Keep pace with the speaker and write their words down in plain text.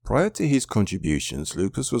Prior to his contributions,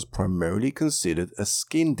 lupus was primarily considered a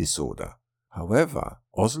skin disorder. However,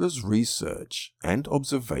 Osler's research and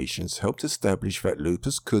observations helped establish that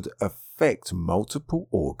lupus could affect multiple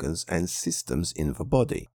organs and systems in the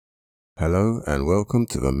body. Hello and welcome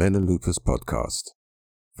to the Men and Lupus podcast,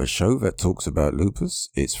 the show that talks about lupus,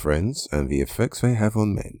 its friends, and the effects they have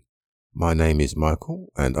on men. My name is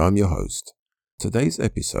Michael and I'm your host. Today's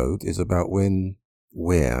episode is about when,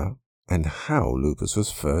 where, and how lupus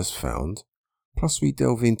was first found, plus we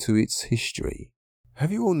delve into its history.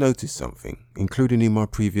 Have you all noticed something, including in my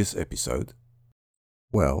previous episode?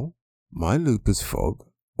 Well, my lupus fog,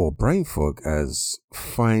 or brain fog, has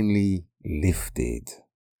finally lifted,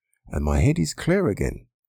 and my head is clear again.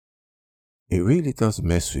 It really does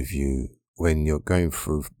mess with you when you're going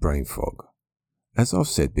through brain fog. As I've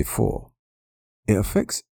said before, it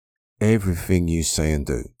affects everything you say and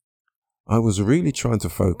do. I was really trying to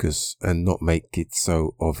focus and not make it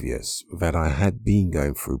so obvious that I had been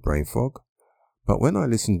going through brain fog, but when I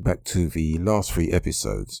listened back to the last 3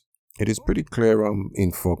 episodes, it is pretty clear I'm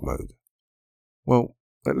in fog mode. Well,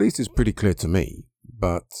 at least it's pretty clear to me,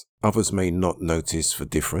 but others may not notice the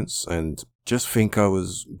difference and just think I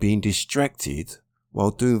was being distracted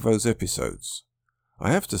while doing those episodes.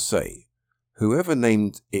 I have to say, whoever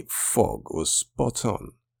named it fog was spot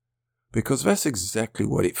on, because that's exactly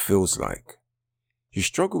what it feels like. You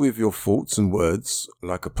struggle with your thoughts and words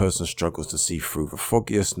like a person struggles to see through the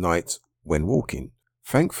foggiest night when walking.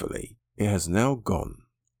 Thankfully, it has now gone.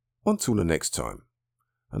 Until the next time.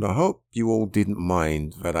 And I hope you all didn't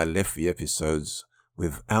mind that I left the episodes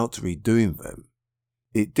without redoing them.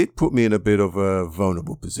 It did put me in a bit of a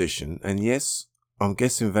vulnerable position, and yes, I'm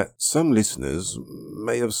guessing that some listeners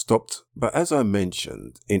may have stopped, but as I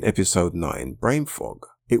mentioned in episode 9, brain fog,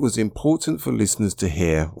 it was important for listeners to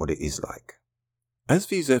hear what it is like. As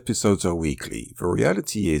these episodes are weekly, the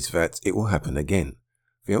reality is that it will happen again.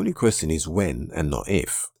 The only question is when and not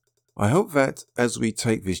if. I hope that as we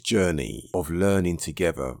take this journey of learning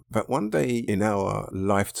together, that one day in our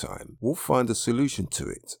lifetime we'll find a solution to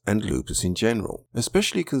it and lupus in general,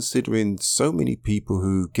 especially considering so many people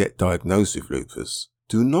who get diagnosed with lupus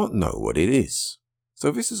do not know what it is. So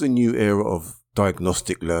this is a new era of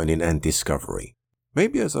diagnostic learning and discovery.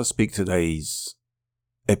 Maybe as I speak, today's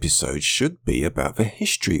episode should be about the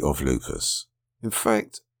history of lupus. In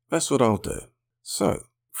fact, that's what I'll do. So,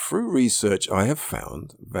 through research I have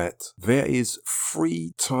found that there is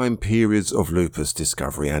 3 time periods of lupus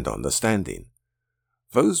discovery and understanding.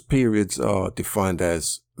 Those periods are defined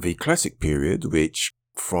as the classic period, which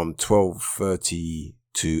from 1230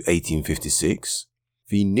 to 1856,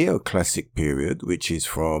 the neoclassic period, which is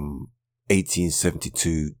from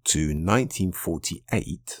 1872 to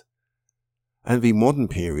 1948, and the modern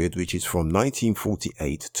period, which is from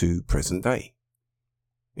 1948 to present day.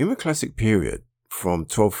 In the classic period, from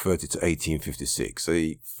 1230 to 1856,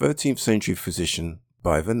 a 13th century physician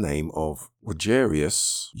by the name of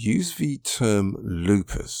Rogerius used the term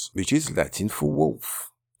lupus, which is Latin for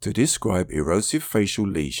wolf, to describe erosive facial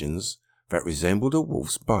lesions that resembled a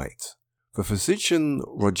wolf's bite. The physician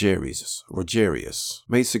Rogerius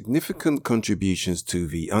made significant contributions to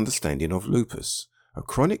the understanding of lupus, a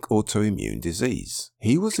chronic autoimmune disease.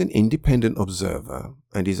 He was an independent observer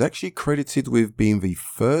and is actually credited with being the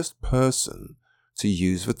first person to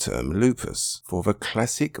use the term lupus for the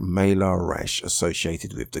classic malar rash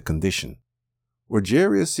associated with the condition.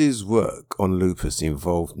 Rogerius's work on lupus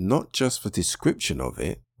involved not just the description of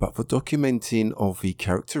it, but the documenting of the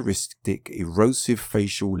characteristic erosive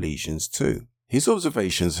facial lesions too. His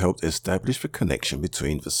observations helped establish the connection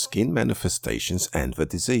between the skin manifestations and the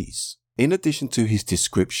disease. In addition to his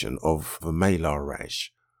description of the malar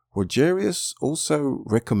rash, Rogerius also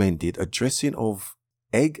recommended a dressing of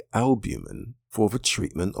egg albumin for the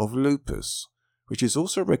treatment of lupus, which is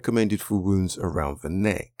also recommended for wounds around the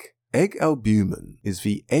neck. Egg albumin is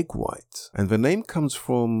the egg white, and the name comes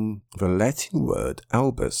from the Latin word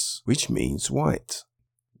albus, which means white.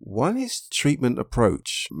 While his treatment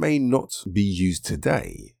approach may not be used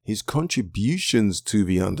today, his contributions to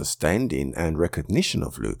the understanding and recognition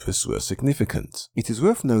of lupus were significant. It is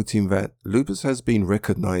worth noting that lupus has been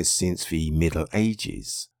recognized since the Middle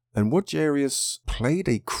Ages, and Rogerius played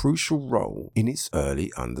a crucial role in its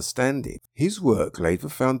early understanding. His work laid the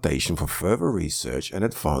foundation for further research and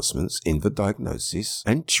advancements in the diagnosis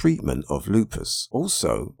and treatment of lupus.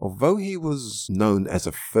 Also, although he was known as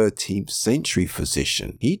a 13th century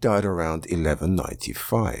physician, he died around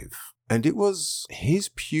 1195. And it was his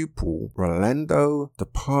pupil, Rolando de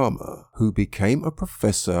Palma, who became a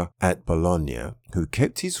professor at Bologna, who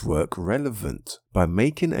kept his work relevant by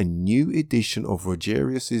making a new edition of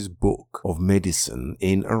Rogerius's Book of Medicine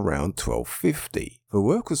in around 1250. The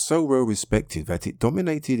work was so well respected that it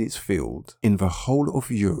dominated its field in the whole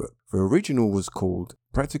of Europe. The original was called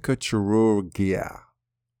Practica Chirurgica,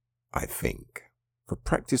 I think. The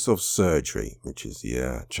practice of surgery, which is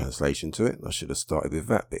the translation to it. I should have started with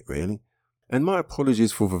that bit, really. And my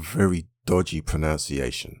apologies for the very dodgy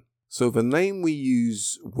pronunciation. So the name we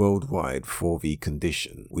use worldwide for the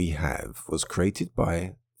condition we have was created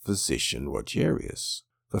by physician Rogerius.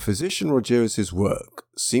 The physician Rogerius's work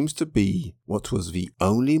seems to be what was the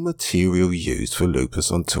only material used for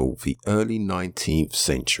lupus until the early 19th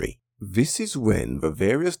century. This is when the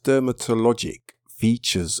various dermatologic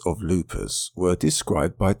features of lupus were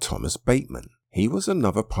described by Thomas Bateman. He was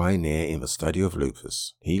another pioneer in the study of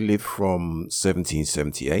lupus. He lived from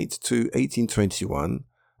 1778 to 1821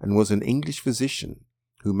 and was an English physician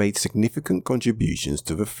who made significant contributions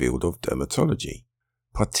to the field of dermatology,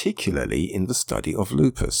 particularly in the study of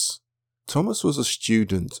lupus. Thomas was a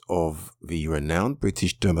student of the renowned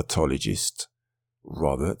British dermatologist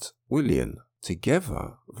Robert Willian.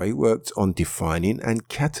 Together, they worked on defining and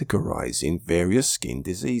categorizing various skin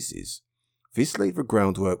diseases. This laid the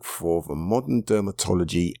groundwork for the modern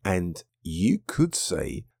dermatology, and you could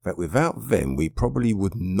say that without them we probably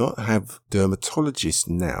would not have dermatologists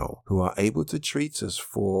now who are able to treat us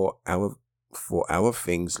for our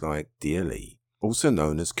things like DLE, also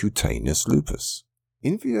known as cutaneous lupus.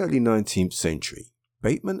 In the early 19th century,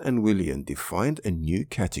 Bateman and Willian defined a new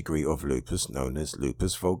category of lupus known as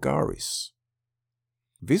lupus vulgaris.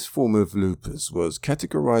 This form of lupus was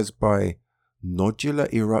categorized by nodular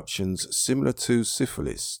eruptions similar to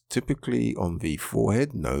syphilis, typically on the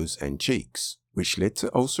forehead, nose, and cheeks, which led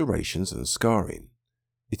to ulcerations and scarring.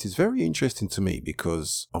 It is very interesting to me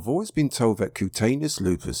because I've always been told that cutaneous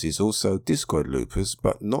lupus is also discoid lupus,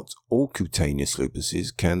 but not all cutaneous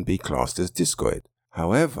lupuses can be classed as discoid.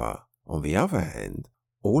 However, on the other hand,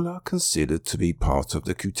 all are considered to be part of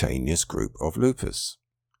the cutaneous group of lupus.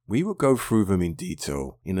 We will go through them in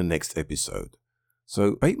detail in the next episode.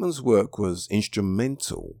 So Bateman's work was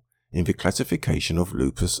instrumental in the classification of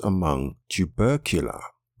lupus among tubercula,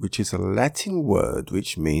 which is a Latin word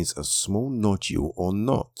which means a small nodule or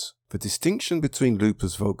knot. The distinction between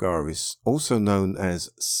lupus vulgaris, also known as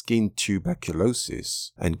skin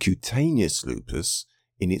tuberculosis, and cutaneous lupus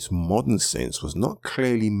in its modern sense was not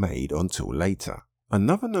clearly made until later.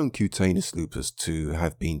 Another known cutaneous lupus to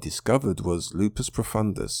have been discovered was lupus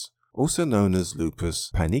profundus, also known as lupus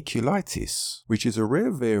paniculitis, which is a rare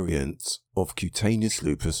variant of cutaneous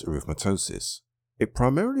lupus erythematosus. It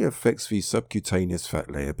primarily affects the subcutaneous fat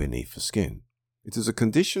layer beneath the skin. It is a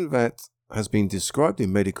condition that has been described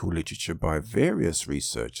in medical literature by various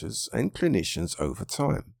researchers and clinicians over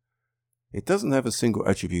time. It doesn't have a single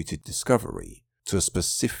attributed discovery to a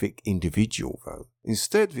specific individual, though.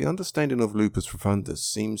 Instead, the understanding of lupus profundus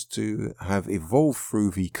seems to have evolved through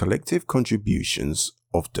the collective contributions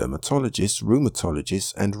of dermatologists,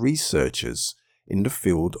 rheumatologists, and researchers in the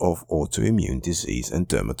field of autoimmune disease and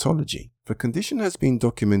dermatology. The condition has been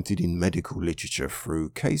documented in medical literature through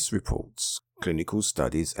case reports, clinical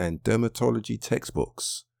studies, and dermatology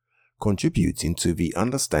textbooks, contributing to the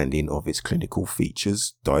understanding of its clinical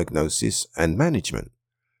features, diagnosis, and management.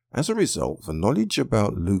 As a result, the knowledge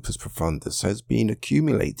about lupus profundus has been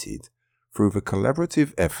accumulated through the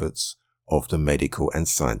collaborative efforts of the medical and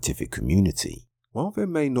scientific community. While there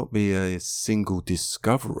may not be a single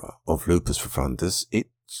discoverer of lupus profundus,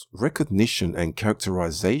 its recognition and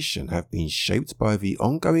characterization have been shaped by the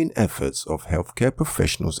ongoing efforts of healthcare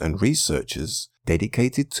professionals and researchers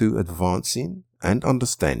dedicated to advancing and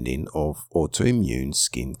understanding of autoimmune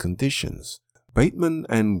skin conditions. Bateman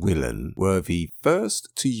and Willian were the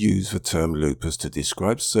first to use the term lupus to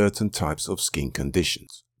describe certain types of skin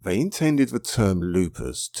conditions. They intended the term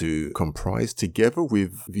lupus to comprise, together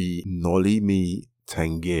with the noli me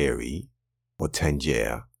tangere or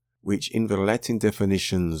tangere, which in the Latin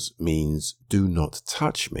definitions means do not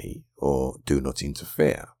touch me or do not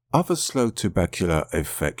interfere, other slow tubercular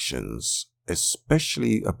affections,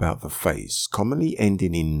 especially about the face, commonly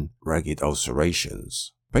ending in ragged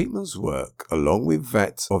ulcerations. Bateman's work, along with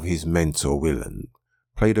that of his mentor Willian,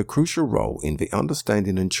 played a crucial role in the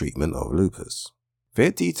understanding and treatment of lupus.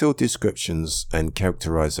 Their detailed descriptions and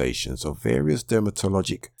characterizations of various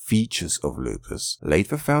dermatologic features of lupus laid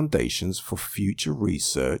the foundations for future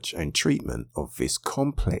research and treatment of this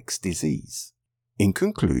complex disease. In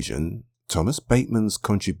conclusion, Thomas Bateman's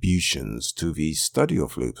contributions to the study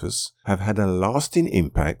of lupus have had a lasting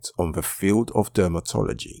impact on the field of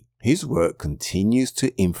dermatology. His work continues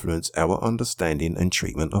to influence our understanding and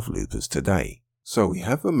treatment of lupus today. So we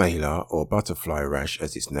have the malar or butterfly rash,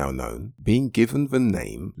 as it's now known, being given the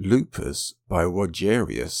name lupus by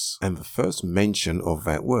Rogerius and the first mention of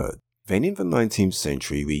that word. Then in the 19th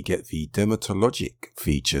century we get the dermatologic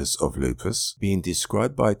features of lupus being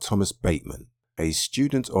described by Thomas Bateman, a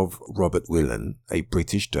student of Robert Willan, a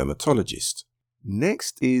British dermatologist.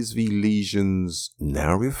 Next is the lesions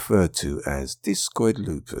now referred to as discoid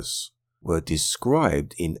lupus, were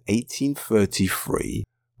described in 1833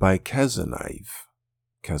 by Cazenave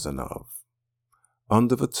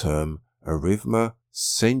under the term erythema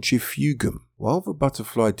centrifugum, while the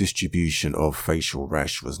butterfly distribution of facial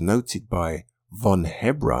rash was noted by von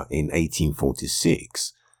Hebra in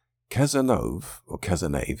 1846. Cazenave,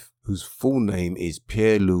 whose full name is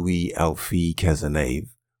Pierre-Louis Alphée Cazenave,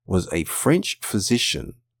 was a French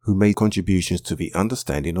physician who made contributions to the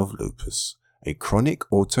understanding of lupus, a chronic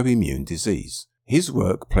autoimmune disease. His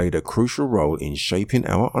work played a crucial role in shaping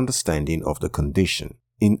our understanding of the condition.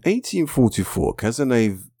 In 1844,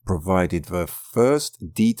 Cazenave provided the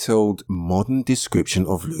first detailed modern description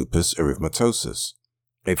of lupus erythematosus,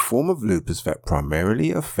 a form of lupus that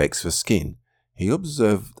primarily affects the skin. He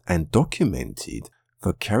observed and documented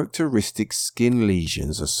the characteristic skin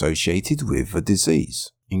lesions associated with the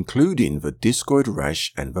disease, including the discoid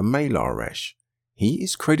rash and the malar rash. He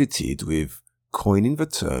is credited with coining the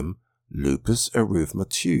term lupus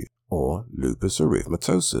erythematosus or lupus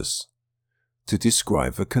erythematosus to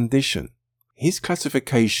describe the condition. His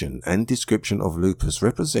classification and description of lupus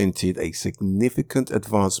represented a significant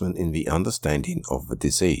advancement in the understanding of the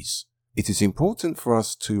disease. It is important for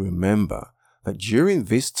us to remember that during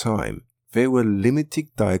this time, there were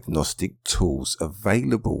limited diagnostic tools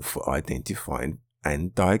available for identifying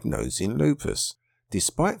and diagnosing lupus.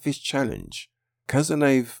 Despite this challenge,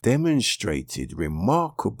 Cazenave demonstrated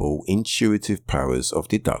remarkable intuitive powers of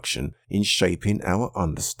deduction in shaping our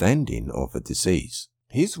understanding of the disease.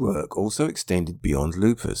 His work also extended beyond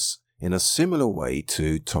lupus, in a similar way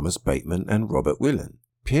to Thomas Bateman and Robert Willan.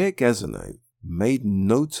 Pierre Cazenave made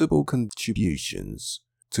notable contributions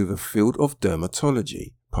to the field of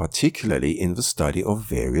dermatology, particularly in the study of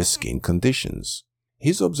various skin conditions.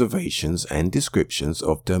 His observations and descriptions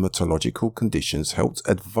of dermatological conditions helped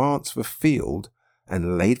advance the field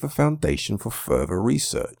and laid the foundation for further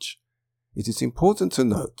research. It is important to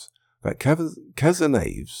note that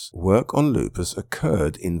Cazenave's work on lupus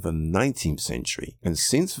occurred in the 19th century, and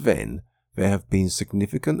since then there have been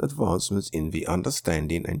significant advancements in the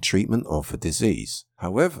understanding and treatment of the disease.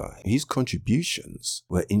 However, his contributions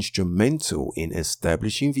were instrumental in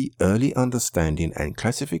establishing the early understanding and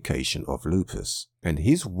classification of lupus, and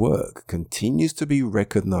his work continues to be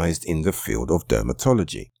recognized in the field of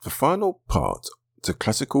dermatology. The final part, the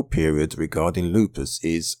classical period regarding lupus,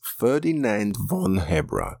 is Ferdinand von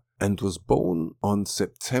Hebra, and was born on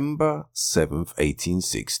September 7,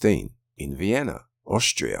 1816, in Vienna,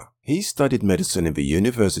 Austria. He studied medicine in the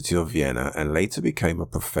University of Vienna and later became a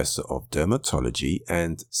professor of dermatology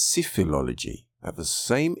and syphilology at the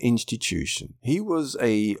same institution. He was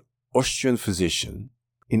an Austrian physician.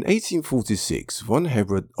 In 1846, von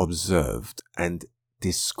Hebra observed and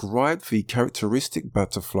described the characteristic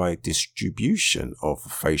butterfly distribution of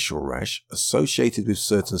facial rash associated with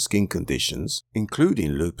certain skin conditions,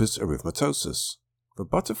 including lupus erythematosus. The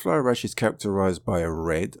butterfly rash is characterized by a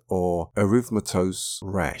red or erythematous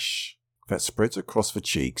rash that spreads across the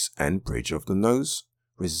cheeks and bridge of the nose,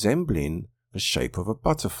 resembling the shape of a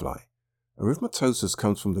butterfly. Erythematosus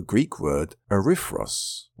comes from the Greek word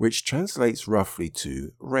erythros, which translates roughly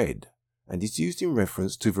to red, and is used in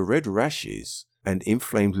reference to the red rashes and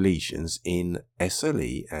inflamed lesions in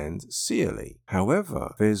SLE and CLE.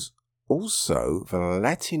 However, there's also the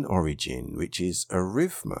Latin origin, which is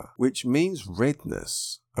erythema, which means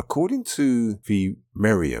redness. According to the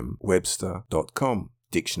Merriam-Webster.com,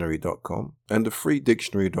 dictionary.com, and the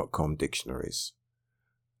freedictionary.com dictionaries,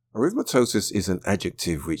 erythematosus is an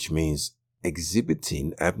adjective which means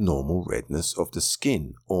exhibiting abnormal redness of the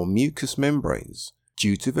skin or mucous membranes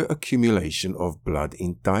due to the accumulation of blood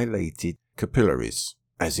in dilated capillaries,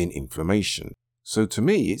 as in inflammation. So to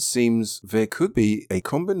me, it seems there could be a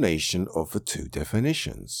combination of the two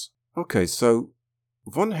definitions. Okay, so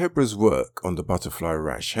von Hebra's work on the butterfly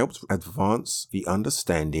rash helped advance the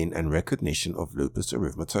understanding and recognition of lupus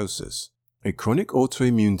erythematosus, a chronic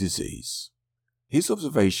autoimmune disease. His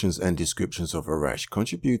observations and descriptions of a rash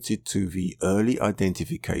contributed to the early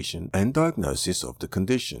identification and diagnosis of the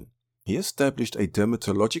condition. he established a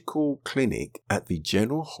dermatological clinic at the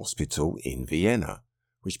General Hospital in Vienna,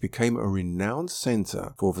 which became a renowned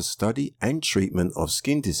center for the study and treatment of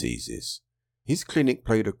skin diseases. His clinic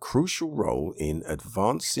played a crucial role in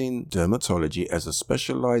advancing dermatology as a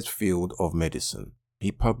specialized field of medicine.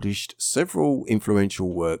 He published several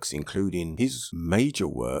influential works, including his major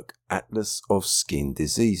work, Atlas of Skin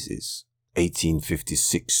Diseases,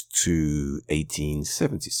 1856 to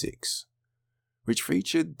 1876, which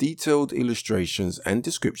featured detailed illustrations and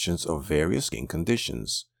descriptions of various skin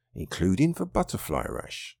conditions, including the butterfly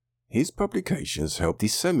rash. His publications helped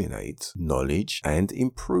disseminate knowledge and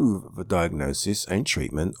improve the diagnosis and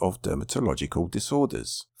treatment of dermatological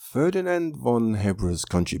disorders. Ferdinand von Hebre's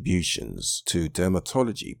contributions to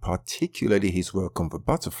dermatology, particularly his work on the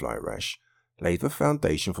butterfly rash, laid the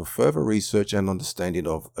foundation for further research and understanding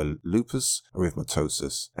of lupus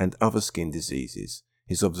erythematosus and other skin diseases.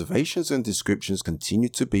 His observations and descriptions continue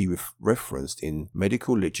to be referenced in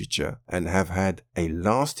medical literature and have had a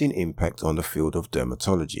lasting impact on the field of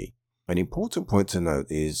dermatology. An important point to note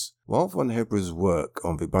is, while von Hebre's work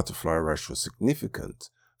on the butterfly rash was significant,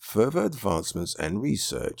 further advancements and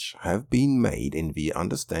research have been made in the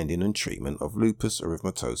understanding and treatment of lupus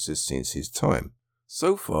erythematosus since his time.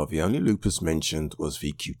 So far, the only lupus mentioned was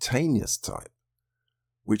the cutaneous type,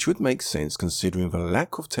 which would make sense considering the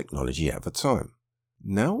lack of technology at the time.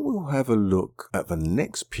 Now we'll have a look at the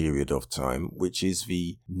next period of time, which is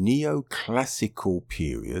the neoclassical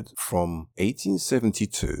period from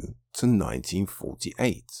 1872 to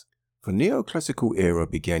 1948. The neoclassical era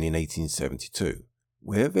began in 1872,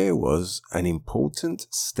 where there was an important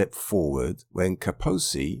step forward when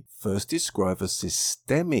Kaposi first described the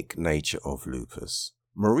systemic nature of lupus.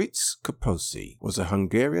 Moritz Kaposi was a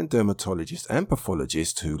Hungarian dermatologist and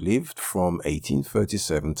pathologist who lived from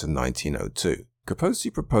 1837 to 1902.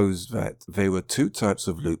 Kaposi proposed that there were two types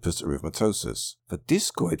of lupus erythematosus, the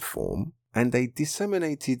discoid form and a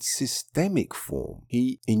disseminated systemic form.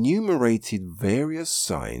 He enumerated various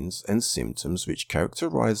signs and symptoms which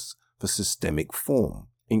characterize the systemic form,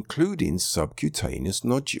 including subcutaneous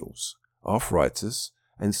nodules, arthritis,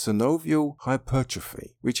 and synovial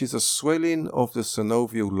hypertrophy, which is a swelling of the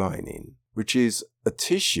synovial lining, which is a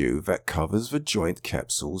tissue that covers the joint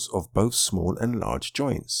capsules of both small and large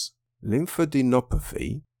joints.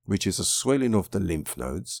 Lymphadenopathy, which is a swelling of the lymph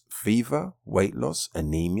nodes, fever, weight loss,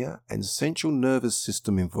 anemia, and central nervous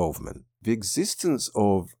system involvement. The existence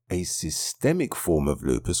of a systemic form of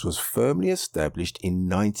lupus was firmly established in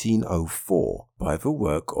 1904 by the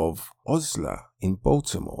work of Osler in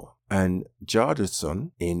Baltimore and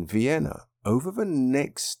Jarderson in Vienna. Over the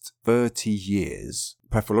next 30 years,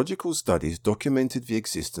 pathological studies documented the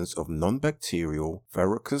existence of non-bacterial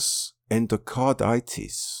varicose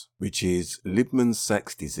endocarditis, which is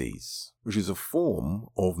Liebman-Sachs disease, which is a form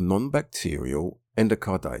of non-bacterial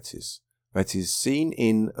endocarditis that is seen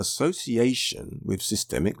in association with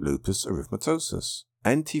systemic lupus erythematosus,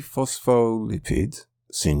 antiphospholipid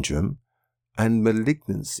syndrome, and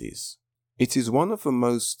malignancies. It is one of the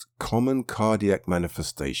most common cardiac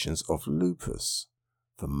manifestations of lupus,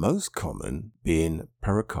 the most common being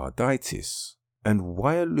pericarditis and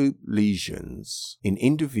wire loop lesions in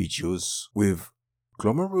individuals with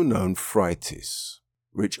glomerulonephritis,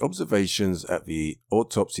 which observations at the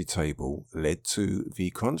autopsy table led to the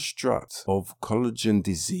construct of collagen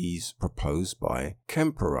disease proposed by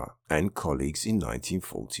Kemperer and colleagues in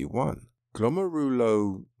 1941.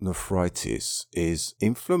 Glomerulonephritis is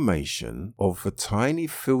inflammation of the tiny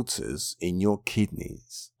filters in your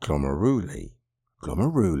kidneys, glomeruli.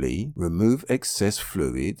 Glomeruli remove excess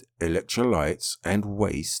fluid, electrolytes, and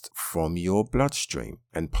waste from your bloodstream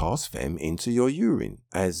and pass them into your urine,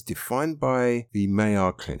 as defined by the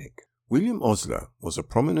Mayo Clinic. William Osler was a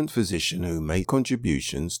prominent physician who made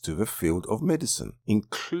contributions to the field of medicine,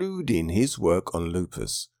 including his work on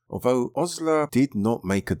lupus. Although Osler did not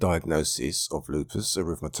make a diagnosis of lupus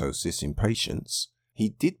erythematosus in patients, he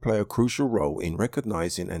did play a crucial role in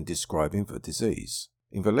recognizing and describing the disease.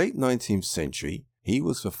 In the late 19th century, he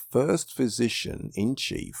was the first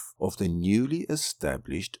physician-in-chief of the newly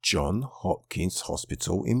established Johns Hopkins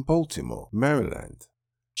Hospital in Baltimore, Maryland.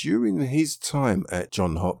 During his time at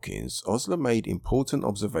Johns Hopkins, Osler made important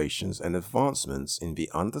observations and advancements in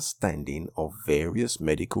the understanding of various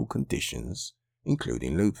medical conditions,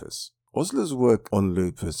 including lupus. Osler's work on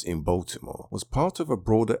lupus in Baltimore was part of a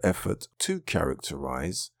broader effort to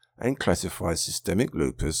characterize and classify systemic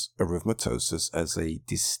lupus erythematosus as a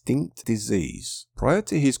distinct disease. Prior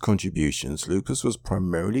to his contributions, lupus was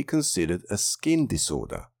primarily considered a skin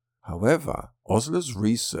disorder. However, Osler's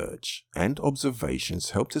research and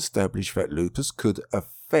observations helped establish that lupus could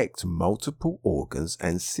affect affect multiple organs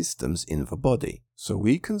and systems in the body. So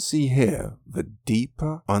we can see here the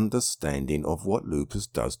deeper understanding of what lupus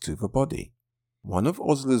does to the body. One of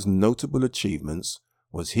Osler's notable achievements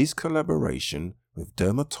was his collaboration with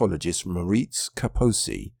dermatologist Moritz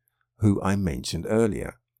Kaposi, who I mentioned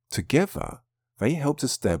earlier. Together, they helped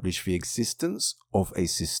establish the existence of a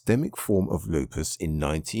systemic form of lupus in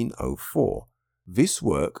 1904. This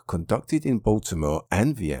work, conducted in Baltimore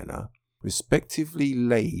and Vienna, respectively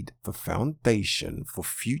laid the foundation for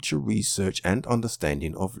future research and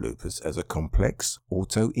understanding of lupus as a complex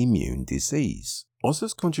autoimmune disease.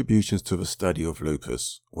 Osler's contributions to the study of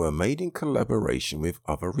lupus were made in collaboration with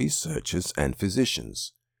other researchers and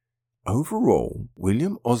physicians. Overall,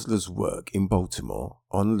 William Osler's work in Baltimore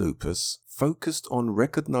on lupus focused on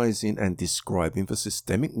recognizing and describing the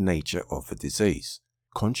systemic nature of the disease,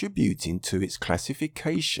 contributing to its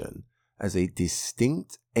classification as a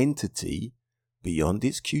distinct entity beyond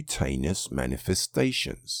its cutaneous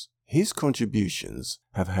manifestations. His contributions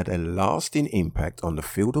have had a lasting impact on the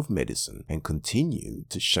field of medicine and continue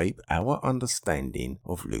to shape our understanding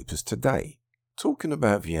of lupus today. Talking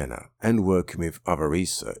about Vienna and working with other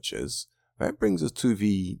researchers, that brings us to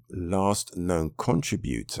the last known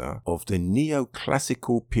contributor of the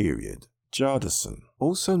neoclassical period. Jardison,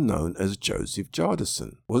 also known as Joseph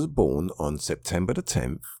Jardison, was born on September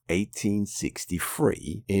 10,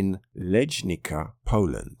 1863 in Legnica,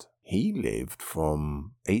 Poland. He lived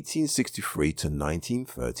from 1863 to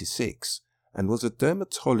 1936 and was a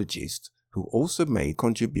dermatologist who also made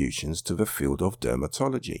contributions to the field of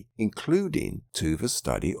dermatology, including to the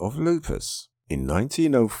study of lupus. In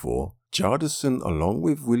 1904, Jardison, along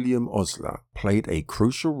with William Osler, played a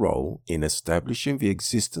crucial role in establishing the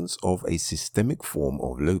existence of a systemic form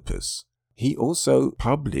of lupus. He also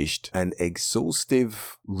published an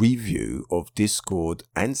exhaustive review of discord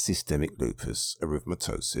and systemic lupus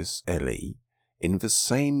erythematosus, LE, in the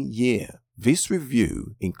same year. This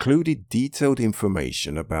review included detailed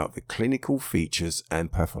information about the clinical features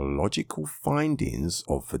and pathological findings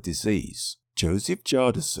of the disease. Joseph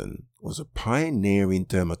Jardison was a pioneering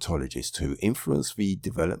dermatologist who influenced the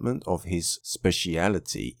development of his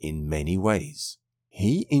specialty in many ways.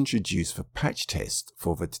 He introduced the patch test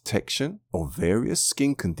for the detection of various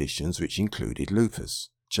skin conditions which included lupus.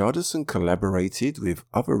 Jardison collaborated with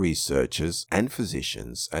other researchers and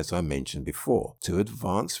physicians, as I mentioned before, to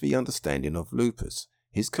advance the understanding of lupus.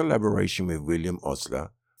 His collaboration with William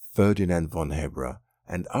Osler, Ferdinand von Hebra,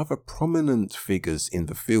 and other prominent figures in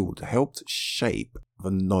the field helped shape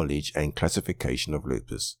the knowledge and classification of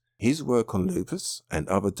lupus. His work on lupus and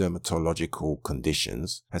other dermatological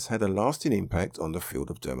conditions has had a lasting impact on the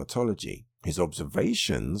field of dermatology. His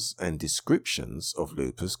observations and descriptions of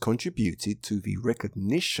lupus contributed to the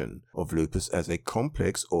recognition of lupus as a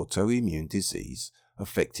complex autoimmune disease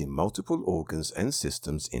affecting multiple organs and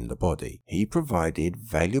systems in the body. He provided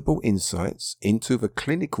valuable insights into the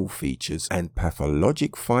clinical features and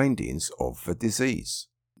pathologic findings of the disease.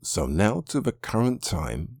 So now to the current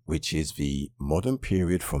time, which is the modern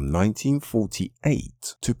period from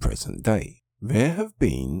 1948 to present day. There have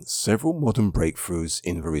been several modern breakthroughs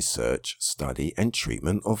in the research, study and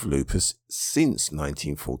treatment of lupus since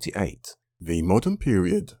 1948. The modern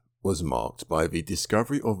period was marked by the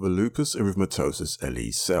discovery of the lupus erythematosus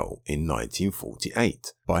LE cell in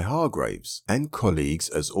 1948 by Hargreaves and colleagues,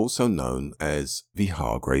 as also known as the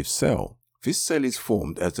Hargreaves cell. This cell is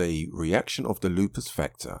formed as a reaction of the lupus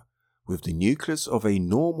factor with the nucleus of a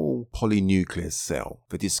normal polynuclear cell.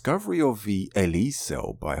 The discovery of the LE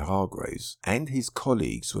cell by Hargreaves and his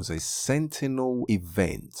colleagues was a seminal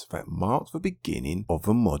event that marked the beginning of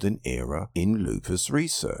a modern era in lupus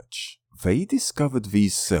research. They discovered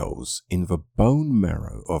these cells in the bone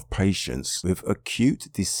marrow of patients with acute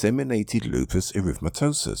disseminated lupus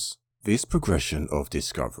erythematosus. This progression of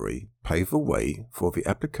discovery paved the way for the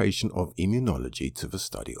application of immunology to the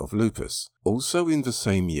study of lupus. Also in the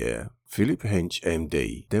same year, Philip Hench,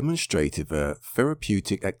 MD, demonstrated the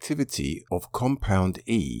therapeutic activity of compound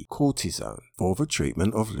E, cortisone, for the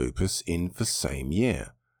treatment of lupus in the same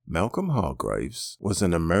year. Malcolm Hargreaves was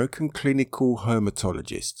an American clinical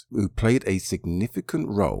hematologist who played a significant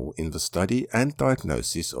role in the study and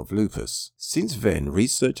diagnosis of lupus. Since then,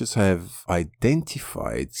 researchers have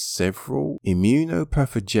identified several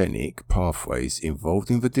immunopathogenic pathways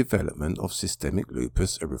involved in the development of systemic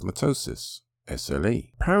lupus erythematosus, SLE.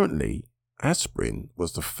 Apparently, aspirin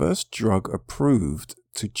was the first drug approved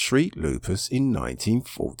to treat lupus in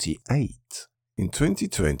 1948. In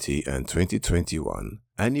 2020 and 2021,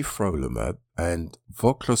 anifrolumab and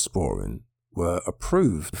voclosporin were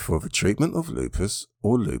approved for the treatment of lupus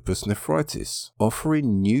or lupus nephritis,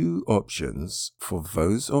 offering new options for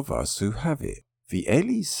those of us who have it. The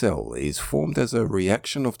LE cell is formed as a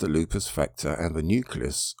reaction of the lupus factor and the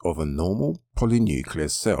nucleus of a normal polynuclear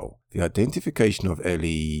cell. The identification of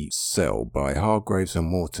LE cell by Hargreaves and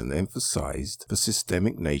Morton emphasized the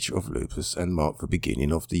systemic nature of lupus and marked the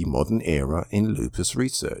beginning of the modern era in lupus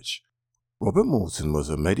research. Robert Morton was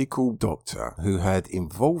a medical doctor who had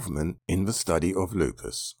involvement in the study of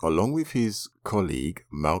lupus, along with his colleague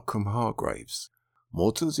Malcolm Hargreaves.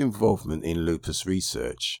 Morton's involvement in lupus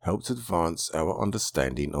research helped advance our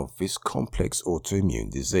understanding of this complex autoimmune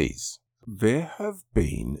disease. There have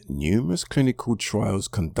been numerous clinical trials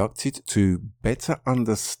conducted to better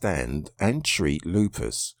understand and treat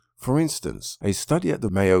lupus. For instance, a study at the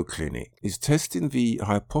Mayo Clinic is testing the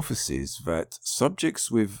hypothesis that subjects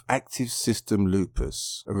with active system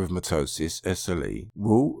lupus erythematosus (SLE)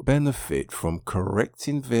 will benefit from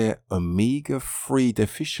correcting their omega-3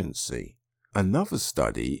 deficiency. Another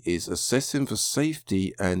study is assessing the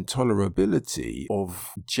safety and tolerability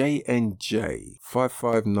of J&J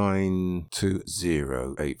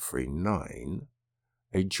 55920-839,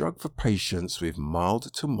 a drug for patients with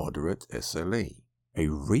mild to moderate SLE. A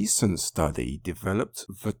recent study developed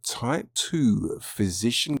the Type 2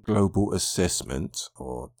 Physician Global Assessment,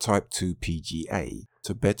 or Type 2 PGA,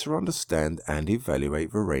 to better understand and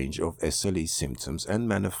evaluate the range of SLE symptoms and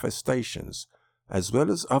manifestations, as well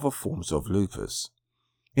as other forms of lupus.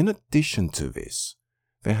 In addition to this,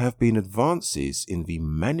 there have been advances in the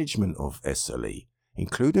management of SLE,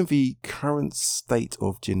 including the current state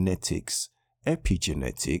of genetics,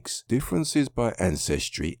 epigenetics, differences by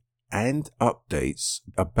ancestry, and updates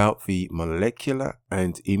about the molecular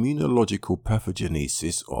and immunological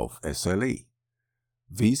pathogenesis of SLE.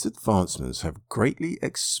 These advancements have greatly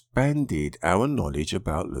expanded our knowledge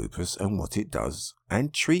about lupus and what it does,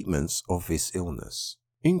 and treatments of this illness.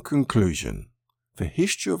 In conclusion, the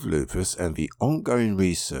history of lupus and the ongoing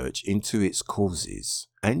research into its causes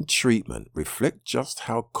and treatment reflect just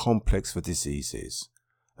how complex the disease is,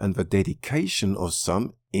 and the dedication of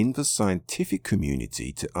some in the scientific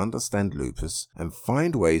community to understand lupus and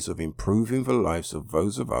find ways of improving the lives of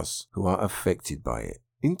those of us who are affected by it.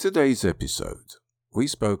 In today's episode, we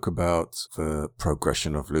spoke about the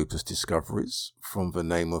progression of lupus discoveries, from the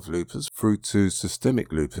name of lupus through to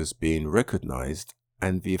systemic lupus being recognized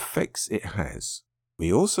and the effects it has.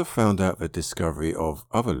 We also found out the discovery of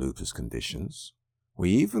other lupus conditions.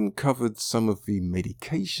 We even covered some of the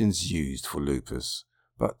medications used for lupus,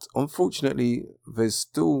 but unfortunately there's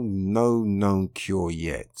still no known cure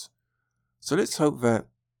yet. So let's hope that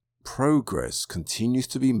progress continues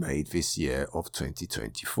to be made this year of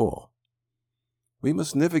 2024. We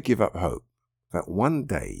must never give up hope that one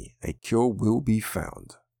day a cure will be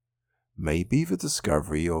found. Maybe the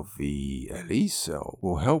discovery of the LE cell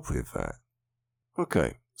will help with that.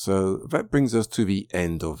 Okay, so that brings us to the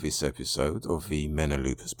end of this episode of the Men and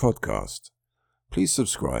Lupus podcast. Please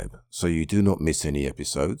subscribe so you do not miss any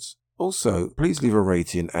episodes. Also, please leave a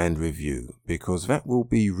rating and review because that will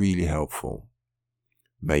be really helpful.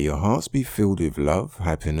 May your hearts be filled with love,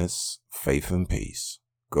 happiness, faith and peace.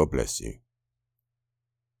 God bless you.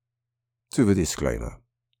 To the disclaimer,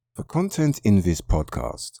 the content in this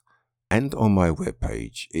podcast and on my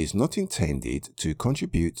webpage is not intended to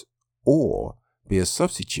contribute or be a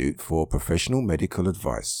substitute for professional medical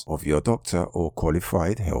advice of your doctor or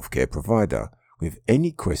qualified healthcare provider with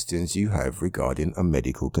any questions you have regarding a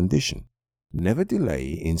medical condition. Never delay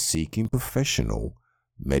in seeking professional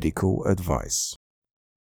medical advice.